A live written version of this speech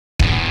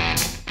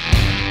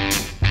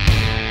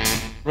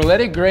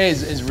Related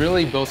Grays is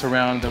really built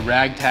around the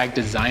ragtag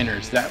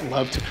designers that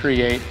love to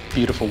create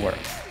beautiful work.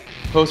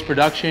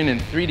 Post-production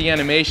and 3D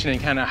animation and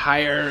kind of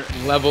higher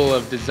level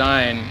of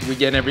design, we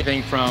get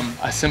everything from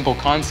a simple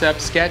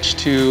concept sketch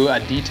to a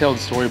detailed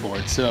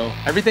storyboard. So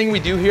everything we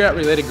do here at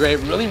Related Gray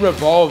really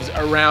revolves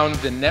around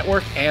the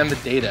network and the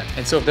data.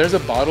 And so if there's a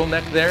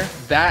bottleneck there,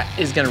 that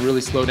is going to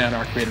really slow down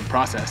our creative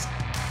process.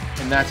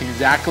 And that's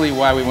exactly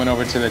why we went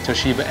over to the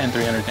Toshiba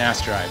N300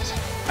 NAS drives.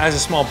 As a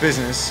small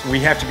business, we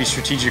have to be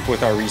strategic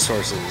with our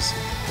resources.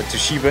 The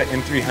Toshiba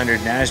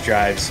N300 NAS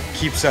drives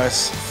keeps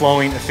us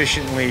flowing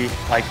efficiently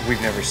like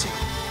we've never seen.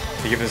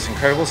 They give us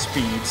incredible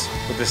speeds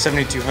with the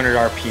 7200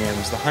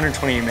 RPMs, the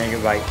 128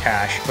 megabyte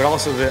cache, but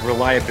also the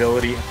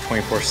reliability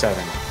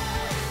 24/7.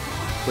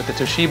 With the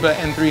Toshiba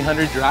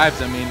N300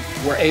 drives, I mean,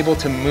 we're able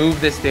to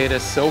move this data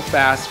so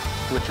fast,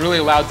 which really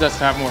allows us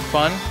to have more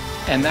fun,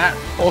 and that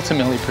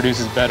ultimately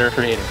produces better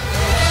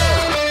creative.